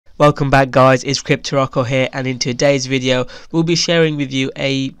Welcome back, guys. It's Rocko here, and in today's video we'll be sharing with you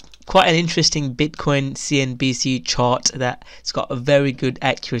quite an interesting Bitcoin CNBC chart that's got a very good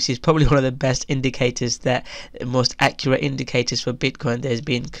accuracy. It's probably one of the best indicators, most accurate indicators for Bitcoin there's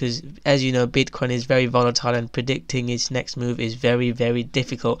been, because as you know, Bitcoin is very volatile and predicting its next move is very, very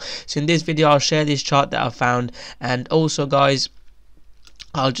difficult. So in this video I'll share this chart that I found, and also, guys,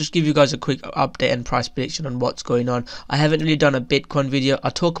 I'll just give you guys a quick update and price prediction on what's going on. I haven't really done a Bitcoin video. I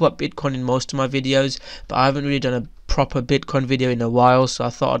talk about Bitcoin in most of my videos, but I haven't really done a proper Bitcoin video in a while, so I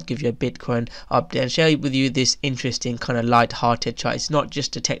thought I'd give you a Bitcoin update and share with you this interesting kind of light-hearted chart. It's not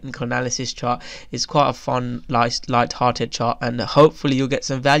just a technical analysis chart, it's quite a fun, light-hearted chart, and hopefully you'll get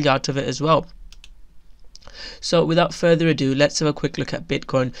some value out of it as well. So without further ado, let's have a quick look at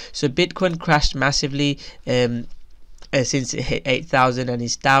Bitcoin. So Bitcoin crashed massively since it hit 8,000 and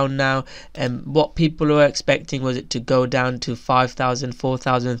is down now. What people were expecting was it to go down to 5,000,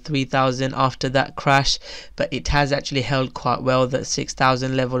 4,000, 3,000 after that crash, but it has actually held quite well that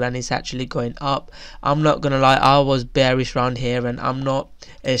 6,000 level, and it's actually going up. I'm not gonna lie, I was bearish around here, and I'm not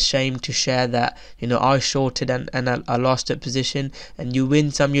ashamed to share that, you know, I shorted and I lost a position, and you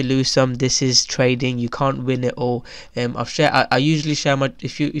win some, you lose some. This is trading, you can't win it all. I usually share my,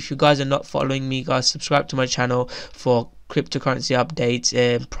 if you guys are not following me, guys, subscribe to my channel for cryptocurrency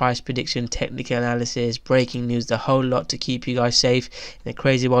updates, price prediction, technical analysis, breaking news, the whole lot to keep you guys safe in a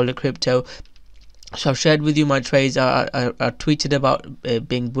crazy world of crypto. So I've shared with you my trades. I tweeted about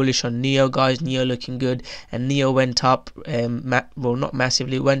being bullish on Neo, guys. Neo looking good, and Neo went up, well, not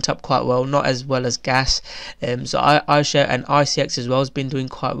massively, went up quite well, not as well as gas. So I share, and ICX as well has been doing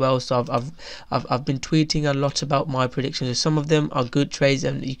quite well. So I've been tweeting a lot about my predictions. Some of them are good trades,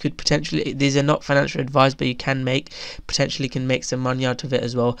 and you could potentially, these are not financial advice, but you can potentially make some money out of it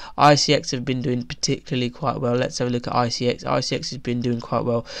as well. ICX have been doing particularly quite well. Let's have a look at ICX. ICX has been doing quite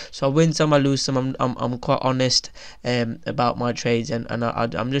well. So I win some, I lose some. I'm quite honest about my trades, and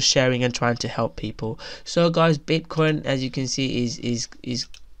I'm just sharing and trying to help people. So guys, Bitcoin, as you can see, is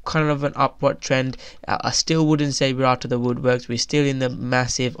kind of an upward trend. I still wouldn't say we're out of the woodworks. We're still in the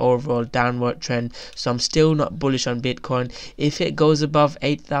massive overall downward trend, so I'm still not bullish on Bitcoin. If it goes above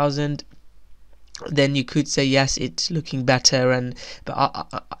 8,000, then you could say yes, it's looking better.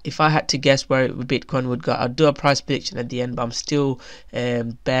 But if I had to guess where Bitcoin would go, I'd do a price prediction at the end, but I'm still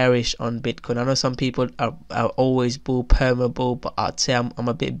bearish on Bitcoin. I know some people are always bull, perma bull, but I'd say I'm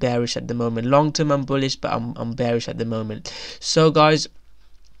a bit bearish at the moment. Long term I'm bullish, but I'm bearish at the moment. So guys,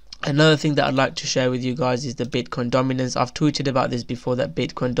 another thing that I'd like to share with you guys is the Bitcoin dominance. I've tweeted about this before, that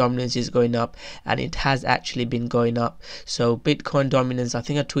Bitcoin dominance is going up, and it has actually been going up. So Bitcoin dominance, I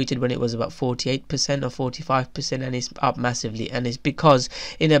think I tweeted when it was about 48% or 45%, and it's up massively. And it's because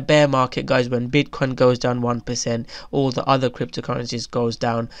in a bear market, guys, when Bitcoin goes down 1%, all the other cryptocurrencies goes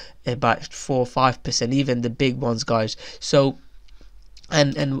down about 4 or 5%, even the big ones, guys. So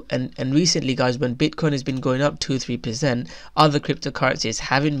and recently, guys, when Bitcoin has been going up 2-3%, other cryptocurrencies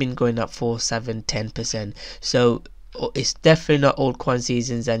haven't been going up 4, 7, 10%. So it's definitely not altcoin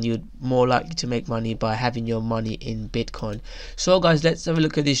seasons, and you're more likely to make money by having your money in Bitcoin. So guys, let's have a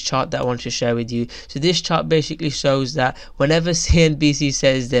look at this chart that I want to share with you. So this chart basically shows that whenever CNBC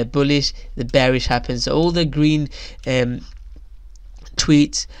says they're bullish, the bearish happens. So all the green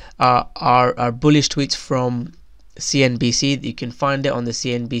tweets are bullish tweets from CNBC. You can find it on the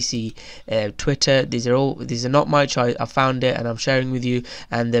CNBC Twitter. These are not my choice. I found it and I'm sharing with you.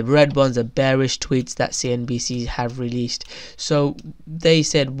 And the red ones are bearish tweets that CNBC have released. So they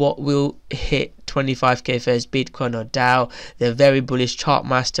said what will hit 25k first, Bitcoin or Dow. They're very bullish.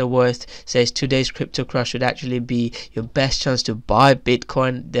 Chartmaster Worth says today's crypto crush would actually be your best chance to buy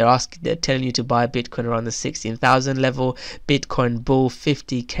Bitcoin. They're telling you to buy Bitcoin around the 16,000 level. Bitcoin bull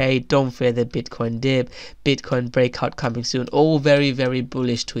 50k. Don't fear the Bitcoin dip. Bitcoin breakout coming soon. All very, very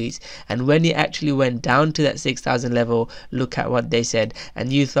bullish tweets. And when it actually went down to that 6,000 level, look at what they said.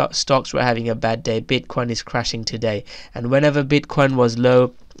 And you thought stocks were having a bad day. Bitcoin is crashing today. And whenever Bitcoin was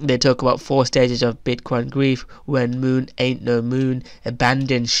low, they talk about 4 stages of Bitcoin grief. When moon ain't no moon,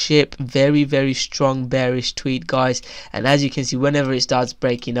 abandon ship. Very, very strong bearish tweet, guys. And as you can see, whenever it starts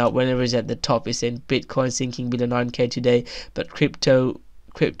breaking up, whenever it's at the top, it's saying Bitcoin sinking below 9k today. But Crypto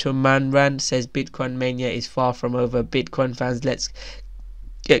Man Rand says Bitcoin mania is far from over. Bitcoin fans, let's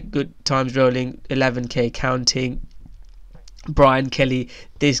get good times rolling. 11k counting. Brian Kelly,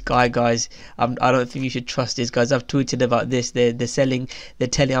 this guy, guys, I don't think you should trust this, guys. I've tweeted about this. They're telling.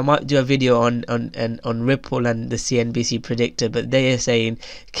 I might do a video on Ripple and the CNBC predictor, but they are saying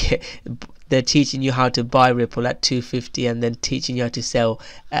they're teaching you how to buy Ripple at 250 and then teaching you how to sell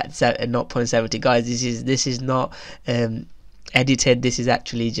at 0.70. Guys, this is not edited. This is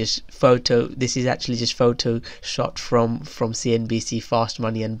actually just photo. This is actually just Photoshop from CNBC Fast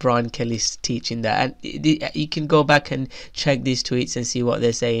Money, and Brian Kelly's teaching that. And you can go back and check these tweets and see what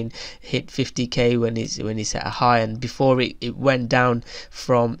they're saying. Hit 50k when it's at a high, and before it went down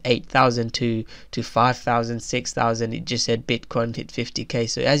from 8,000 to 5,000, 6,000. It just said Bitcoin hit 50k.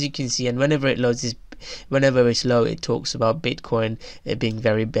 So as you can see, and whenever it loads this, whenever it's low, it talks about Bitcoin being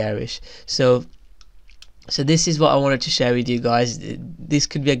very bearish. So this is what I wanted to share with you guys. This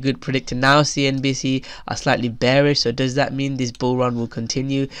could be a good predictor. Now CNBC are slightly bearish, so does that mean this bull run will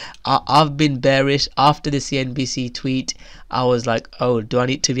continue? I've been bearish after the CNBC tweet. I was like, oh, do I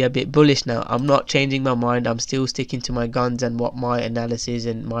need to be a bit bullish now? I'm not changing my mind. I'm still sticking to my guns and what my analysis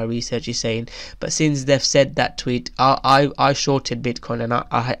and my research is saying. But since they've said that tweet, I shorted Bitcoin, and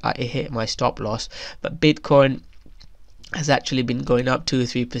I hit my stop loss. But Bitcoin has actually been going up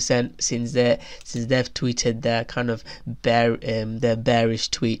 2-3% since they've tweeted their kind of their bearish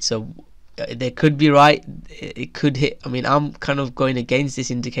tweet. So they could be right. It could hit. I mean, I'm kind of going against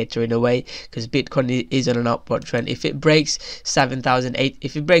this indicator in a way, because Bitcoin is on an upward trend. If it breaks 7,000,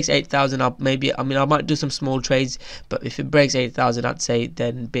 if it breaks 8,000 up, maybe, I mean, I might do some small trades, but if it breaks 8,000, I'd say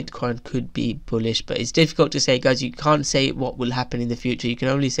then Bitcoin could be bullish. But it's difficult to say, guys. You can't say what will happen in the future. You can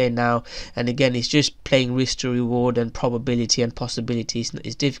only say now. And again, it's just playing risk to reward and probability and possibilities.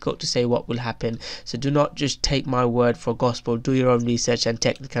 It's difficult to say what will happen. So do not just take my word for gospel. Do your own research and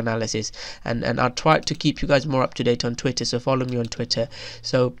technical analysis. And I'll try to keep you guys more up to date on Twitter, so follow me on Twitter.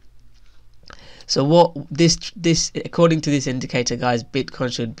 So what this according to this indicator, guys, Bitcoin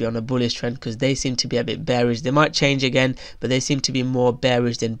should be on a bullish trend, because they seem to be a bit bearish. They might change again, but they seem to be more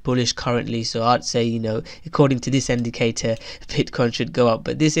bearish than bullish currently. So I'd say, you know, according to this indicator, Bitcoin should go up.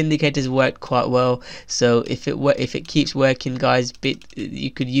 But this indicator's worked quite well. So if it keeps working, guys,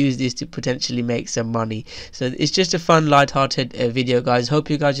 you could use this to potentially make some money. So it's just a fun, light-hearted video, guys. Hope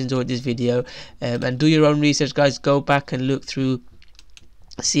you guys enjoyed this video, and do your own research, guys. Go back and look through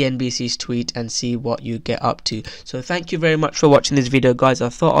CNBC's tweet and see what you get up to. So thank you very much for watching this video, guys. I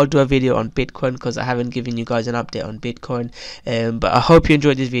thought I'll do a video on Bitcoin because I haven't given you guys an update on Bitcoin, but I hope you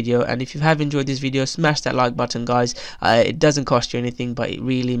enjoyed this video. And if you have enjoyed this video, smash that like button, guys. It doesn't cost you anything, but it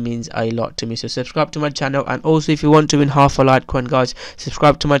really means a lot to me. So subscribe to my channel, and also if you want to win half a Litecoin, guys,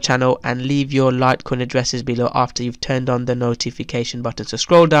 subscribe to my channel and leave your Litecoin addresses below after you've turned on the notification button. So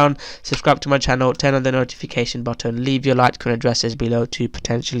scroll down, subscribe to my channel, turn on the notification button, leave your Litecoin addresses below to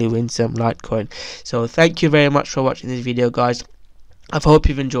potentially win some Litecoin. So thank you very much for watching this video, guys. I hope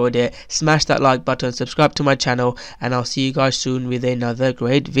you've enjoyed it. Smash that like button, subscribe to my channel, and I'll see you guys soon with another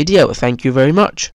great video. Thank you very much.